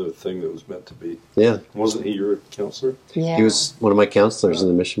another thing that was meant to be. Yeah. Wasn't he your counselor? Yeah. He was one of my counselors in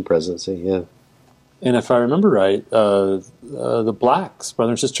the mission presidency, yeah. And if I remember right, the Blacks,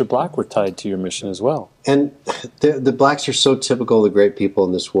 Brother and Sister Black, were tied to your mission as well. And the Blacks are so typical of the great people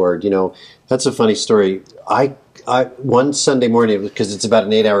in this ward. That's a funny story. I one Sunday morning, because it's about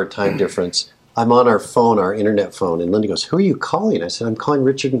an 8-hour time difference, I'm on our phone, our internet phone, and Linda goes, "Who are you calling?" I said, "I'm calling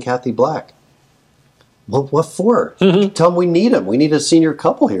Richard and Kathy Black." Well, what for? Tell them we need them. We need a senior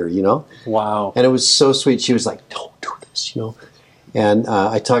couple here, Wow. And it was so sweet. She was like, "Don't do this, And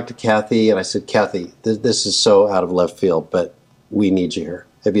I talked to Kathy, and I said, "Kathy, this is so out of left field, but we need you here.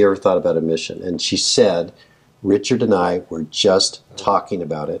 Have you ever thought about a mission?" And she said, "Richard and I were just talking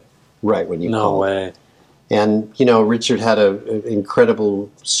about it right when you called." No way. And, Richard had an incredible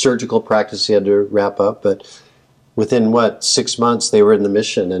surgical practice he had to wrap up, but within, 6 months, they were in the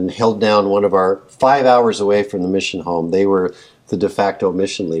mission and held down 5 hours away from the mission home. They were the de facto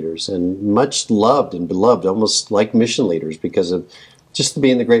mission leaders and much loved and beloved, almost like mission leaders because of just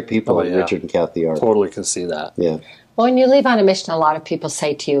being the great people that Richard and Kathy are. Totally can see that. Yeah. Well, when you leave on a mission, a lot of people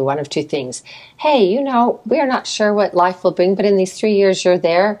say to you one of two things. Hey, we are not sure what life will bring, but in these 3 years you're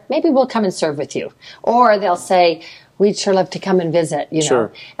there, maybe we'll come and serve with you. Or they'll say, we'd sure love to come and visit,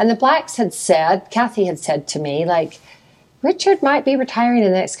 Sure. And the Blacks had said, Kathy had said to me, Richard might be retiring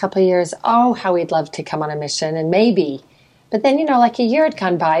in the next couple of years. Oh, how we'd love to come on a mission, and maybe. But then, a year had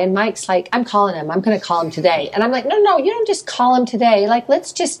gone by, and Mike's like, I'm calling him. I'm going to call him today. And I'm like, no, you don't just call him today.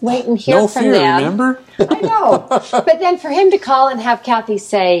 Let's just wait and hear from them. Remember? I know. But then for him to call and have Kathy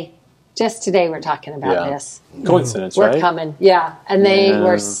say, just today we're talking about this. Coincidence, we're right? We're coming. Yeah. And they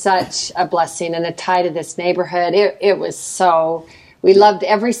were such a blessing and a tie to this neighborhood. It was so... We loved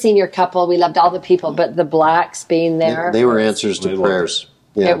every senior couple. We loved all the people, but the Blacks being there. They were answers to prayers.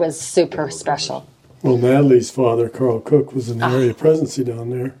 Yeah. It was super special. Well, Natalie's father, Carl Cook, was in the area presidency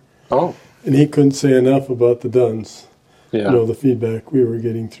down there. Oh. And he couldn't say enough about the Dunns. the feedback we were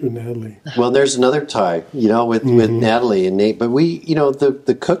getting through Natalie. Well, there's another tie, with Natalie and Nate. But we,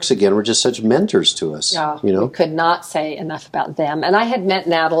 the cooks again were just such mentors to us. Yeah, we could not say enough about them. And I had met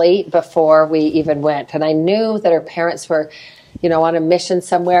Natalie before we even went, and I knew that her parents were, on a mission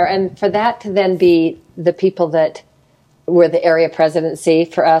somewhere. And for that to then be the people that were the area presidency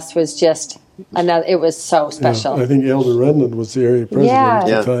for us was just another. It was so special. Yeah, I think Elder Redland was the area president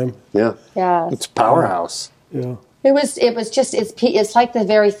at the time. Yeah, it's powerhouse. Yeah. It was just it's like the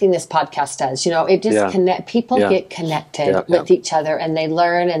very thing this podcast does. It just people get connected with each other, and they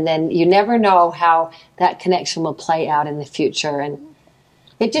learn, and then you never know how that connection will play out in the future, and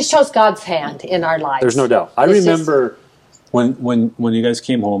it just shows God's hand in our lives. There's no doubt. I remember when you guys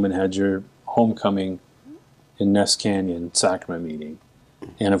came home and had your homecoming in Ness Canyon sacrament meeting,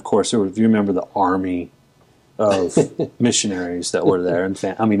 and of course if you remember the army of missionaries that were there, and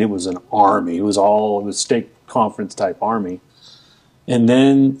it was an army. It was stake conference type army, and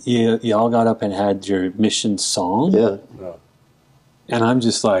then you all got up and had your mission song. And I'm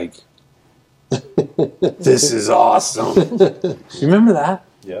just like, this is awesome. You remember that?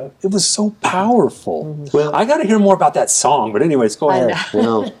 Yeah, it was so powerful. Well, I got to hear more about that song, but anyways, go ahead.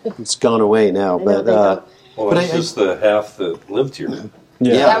 Well, it's gone away now, but it's just the half that lived here.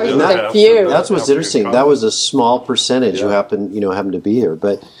 That was a few. That's what's interesting. That was a small percentage who happened to be here.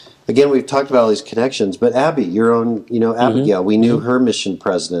 But again, we've talked about all these connections. But Abby, your own, Abigail, we knew her mission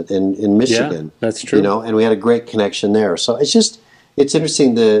president in Michigan. Yeah, that's true. And we had a great connection there. So it's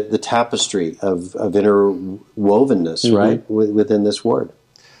interesting the tapestry of interwovenness, right, within this ward.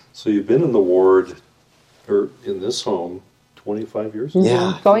 So you've been in the ward, or in this home, 25 years?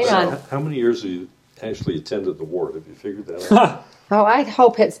 Yeah. Going on. How many years have you actually attended the ward? Have you figured that out? Oh, I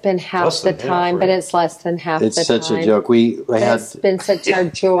hope it's been half the time, but it's less than half the time. It's such a joke. It's been such our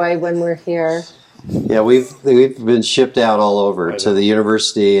joy when we're here. Yeah, we've been shipped out all over to the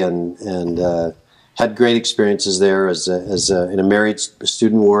university and had great experiences there as in a married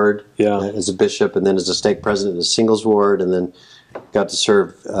student ward, as a bishop, and then as a stake president in a singles ward, and then got to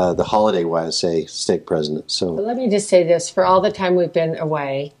serve the Holiday YSA stake president. So let me just say this: for all the time we've been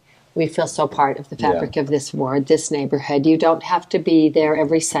away, we feel so part of the fabric of this ward, this neighborhood. You don't have to be there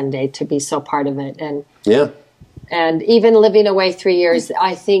every Sunday to be so part of it. And even living away 3 years,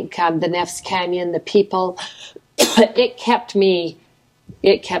 I think the Ness Canyon, the people, it kept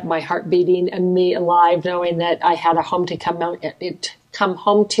my heart beating and me alive, knowing that I had a home to come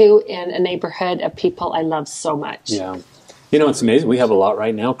home to in a neighborhood of people I love so much. Yeah. It's amazing. We have a lot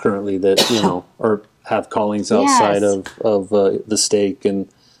right now currently that, or have callings outside of the stake, and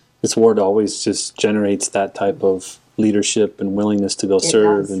this ward always just generates that type of leadership and willingness to go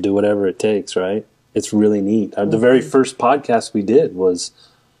serve and do whatever it takes, right? It's really neat. The very first podcast we did was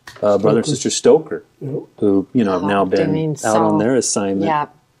Brother and Sister Stoker, who, have now been out on their assignment. Yeah.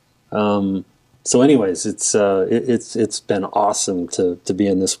 So anyways, it's been awesome to be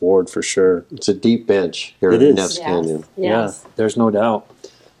in this ward for sure. It's a deep bench here in Ness Canyon. Yes. Yeah, there's no doubt.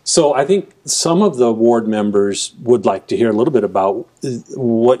 So I think some of the ward members would like to hear a little bit about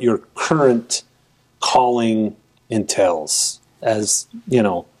what your current calling entails, as,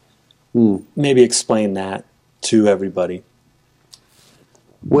 maybe explain that to everybody.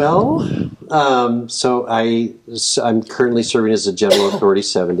 Well, so I'm currently serving as a General Authority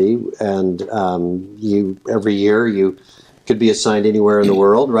 70, and every year you could be assigned anywhere in the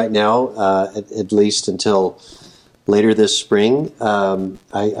world. Right now, at least until later this spring,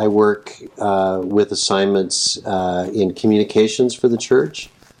 I work with assignments in communications for the church.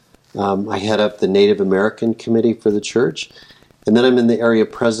 I head up the Native American Committee for the church, and then I'm in the area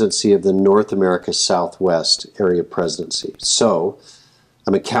presidency of the North America Southwest area presidency. So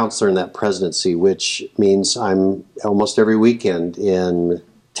I'm a counselor in that presidency, which means I'm almost every weekend in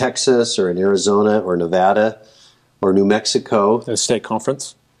Texas or in Arizona or Nevada or New Mexico. A state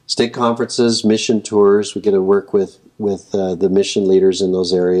conference? State conferences, mission tours. We get to work with the mission leaders in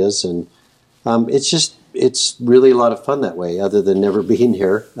those areas. And it's really a lot of fun that way, other than never being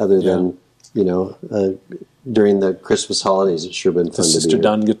here, other than, during the Christmas holidays. It's sure been fun to be here. Does Sister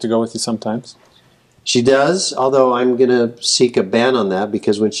Dunn get to go with you sometimes? She does, although I'm going to seek a ban on that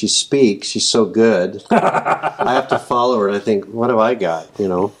because when she speaks, she's so good. I have to follow her, and I think, what have I got, We've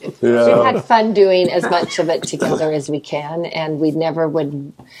had fun doing as much of it together as we can, and we never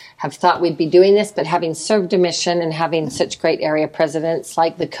would have thought we'd be doing this, but having served a mission and having such great area presidents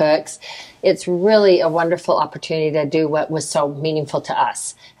like the Cooks, it's really a wonderful opportunity to do what was so meaningful to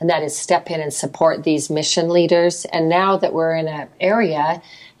us, and that is step in and support these mission leaders. And now that we're in an area,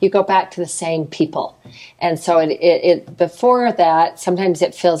 you go back to the same people. And so it before that, sometimes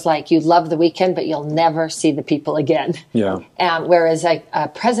it feels like you love the weekend, but you'll never see the people again. Yeah. Whereas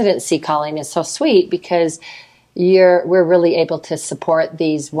a presidency calling is so sweet because we're really able to support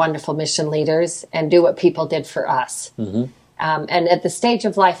these wonderful mission leaders and do what people did for us. Mm-hmm. And at the stage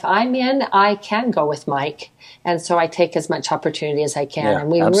of life I'm in, I can go with Mike. And so I take as much opportunity as I can. Yeah,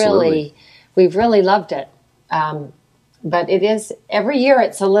 and we've really loved it. But it is, every year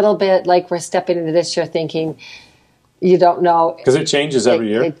it's a little bit like we're stepping into this year thinking, you don't know. Because it changes every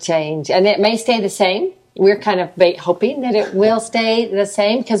year. It changes. And it may stay the same. We're kind of hoping that it will stay the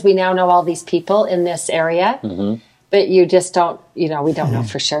same because we now know all these people in this area. Mm-hmm. But you just don't, we don't know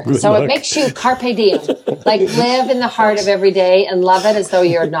for sure. Good so luck. It makes you carpe diem. Like live in the heart of every day and love it as though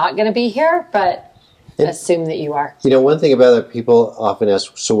you're not going to be here, but assume that you are. One thing about it, people often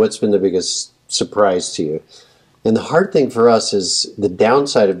ask, so what's been the biggest surprise to you? And the hard thing for us is the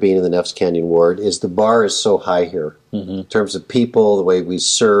downside of being in the Neffs Canyon Ward is the bar is so high here in terms of people, the way we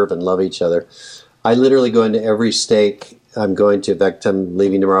serve and love each other. I literally go into every stake I'm going to. In fact, I'm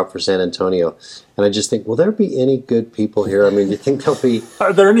leaving tomorrow for San Antonio. And I just think, will there be any good people here? I mean, do you think there'll be...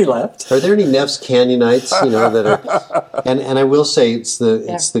 Are there any left? Are there any Neffs Canyonites, that are... And I will say it's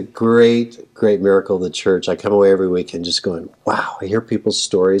the great miracle of the church. I come away every weekend just going, wow, I hear people's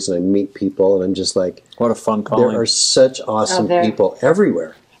stories and I meet people and I'm just like... What a fun calling. There are such awesome people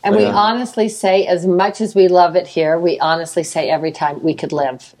everywhere. And we honestly say, as much as we love it here, we honestly say every time we could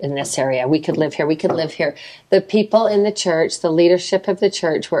live in this area. We could live here. We could live here. The people in the church, the leadership of the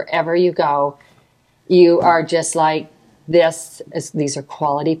church, wherever you go, you are just like this. These are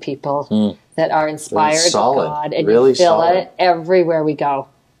quality people that are inspired of God. And really you feel solid. it everywhere we go.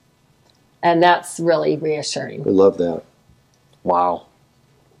 And that's really reassuring. We love that. Wow.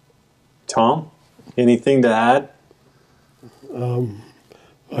 Tom, anything to add?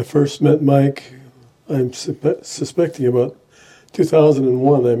 I first met Mike, I'm suspecting about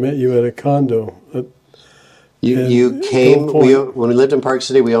 2001. I met you at a condo. You came, when we lived in Park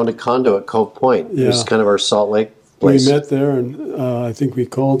City, we owned a condo at Cove Point. It was kind of our Salt Lake place. We met there, and I think we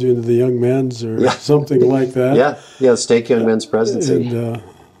called you into the Young Men's or something like that. Yeah, Stake Young Men's presidency. And,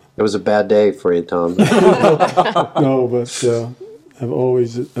 it was a bad day for you, Tom. No, but I've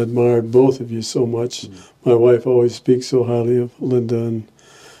always admired both of you so much. My wife always speaks so highly of Linda and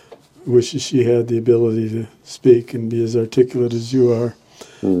wishes she had the ability to speak and be as articulate as you are.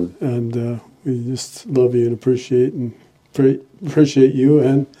 And we just love you and appreciate you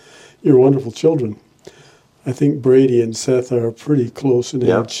and your wonderful children. I think Brady and Seth are pretty close in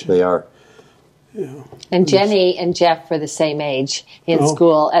age. Yeah, they are. Yeah. And Jenny and Jeff were the same age in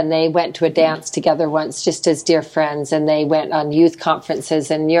school, and they went to a dance together once just as dear friends, and they went on youth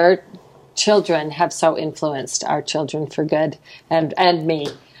conferences, and your children have so influenced our children for good, and me.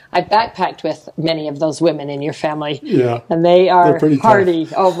 I backpacked with many of those women in your family, and they are hardy.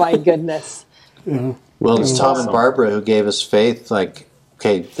 Oh, my goodness. Yeah. Well, it's Tom and Barbara who gave us faith, like,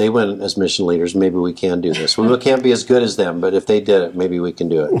 okay, they went as mission leaders, maybe we can do this. We can't be as good as them, but if they did it, maybe we can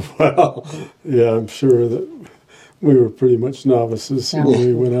do it. Well, yeah, I'm sure that we were pretty much novices when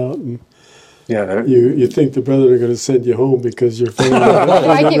we went out. And you think the brethren are going to send you home because you're family.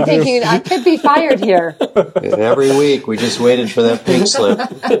 I keep thinking, I could be fired here. Every week, we just waited for that pink slip.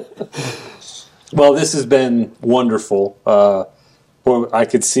 Well, this has been wonderful. Well, I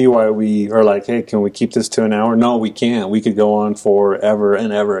could see why we are like, hey, can we keep this to an hour? No, we can't. We could go on forever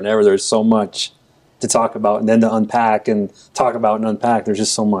and ever and ever. There's so much to talk about and then to unpack and talk about and unpack. There's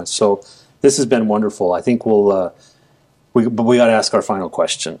just so much. So this has been wonderful. I think but we got to ask our final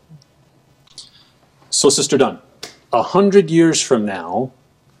question. So, Sister Dunn, 100 years from now,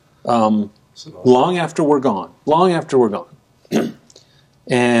 long after we're gone,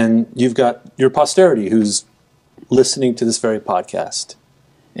 and you've got your posterity who's listening to this very podcast,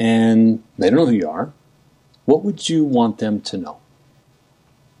 and they don't know who you are, what would you want them to know?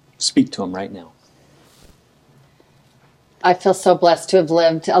 Speak to them right now. I feel so blessed to have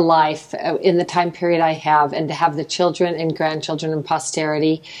lived a life in the time period I have, and to have the children and grandchildren and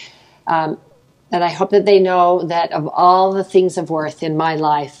posterity. And I hope that they know that of all the things of worth in my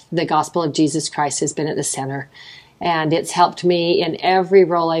life, the gospel of Jesus Christ has been at the center. And it's helped me in every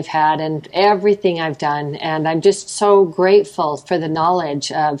role I've had and everything I've done. And I'm just so grateful for the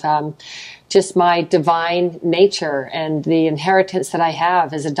knowledge of just my divine nature and the inheritance that I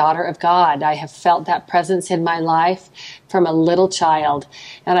have as a daughter of God. I have felt that presence in my life from a little child.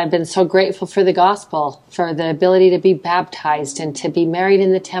 And I've been so grateful for the gospel, for the ability to be baptized and to be married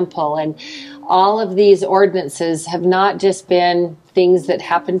in the temple. And all of these ordinances have not just been things that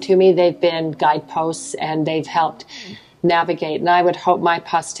happened to me, they've been guideposts and they've helped navigate. And I would hope my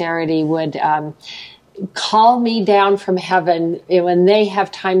posterity would call me down from heaven when they have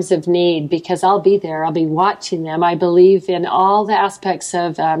times of need, because I'll be there. I'll be watching them. I believe in all the aspects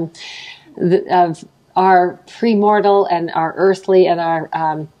of our premortal and our earthly and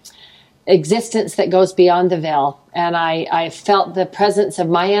our existence that goes beyond the veil. And I felt the presence of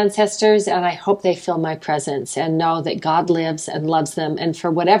my ancestors, and I hope they feel my presence and know that God lives and loves them. And for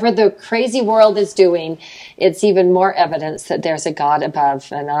whatever the crazy world is doing, it's even more evidence that there's a God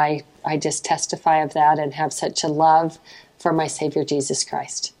above. And I just testify of that and have such a love for my Savior, Jesus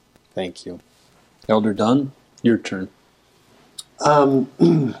Christ. Thank you. Elder Dunn, your turn.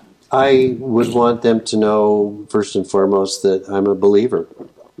 I would want them to know, first and foremost, that I'm a believer.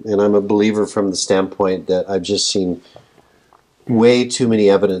 And I'm a believer from the standpoint that I've just seen way too many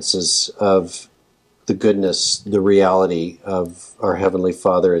evidences of the goodness, the reality of our Heavenly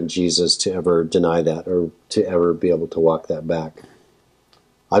Father and Jesus to ever deny that or to ever be able to walk that back.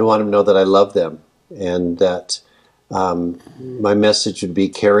 I'd want them to know that I love them and that my message would be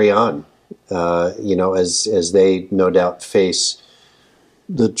carry on, as they no doubt face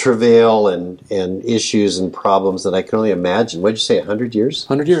the travail and issues and problems that I can only imagine. What did you say, 100 years?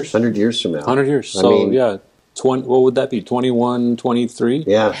 100 years. 100 years from now. 100 years. So, 20, what would that be, 21, 23?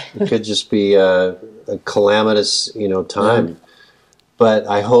 Yeah, it could just be a calamitous, time. Yeah. But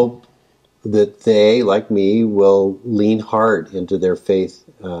I hope that they, like me, will lean hard into their faith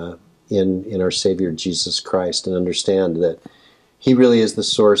in our Savior Jesus Christ and understand that He really is the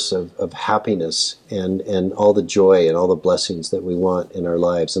source of happiness and all the joy and all the blessings that we want in our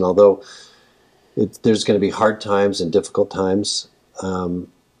lives. And although there's going to be hard times and difficult times,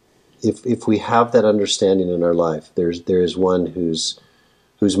 if we have that understanding in our life, there is one who's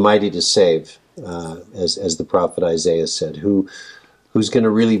mighty to save, as the prophet Isaiah said, who's going to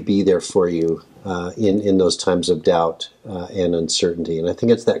really be there for you in those times of doubt and uncertainty. And I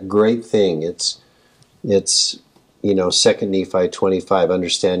think it's that great thing. It's 2 Nephi 25,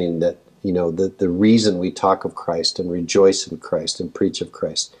 understanding that, the reason we talk of Christ and rejoice in Christ and preach of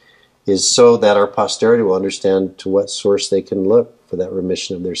Christ is so that our posterity will understand to what source they can look for that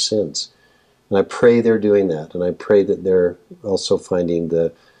remission of their sins. And I pray they're doing that, and I pray that they're also finding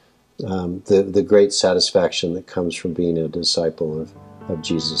the great satisfaction that comes from being a disciple of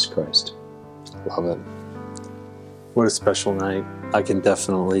Jesus Christ. Love it. What a special night. I can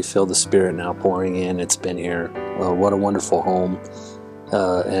definitely feel the Spirit now pouring in. It's been here. What a wonderful home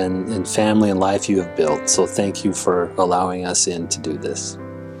and family and life you have built. So thank you for allowing us in to do this.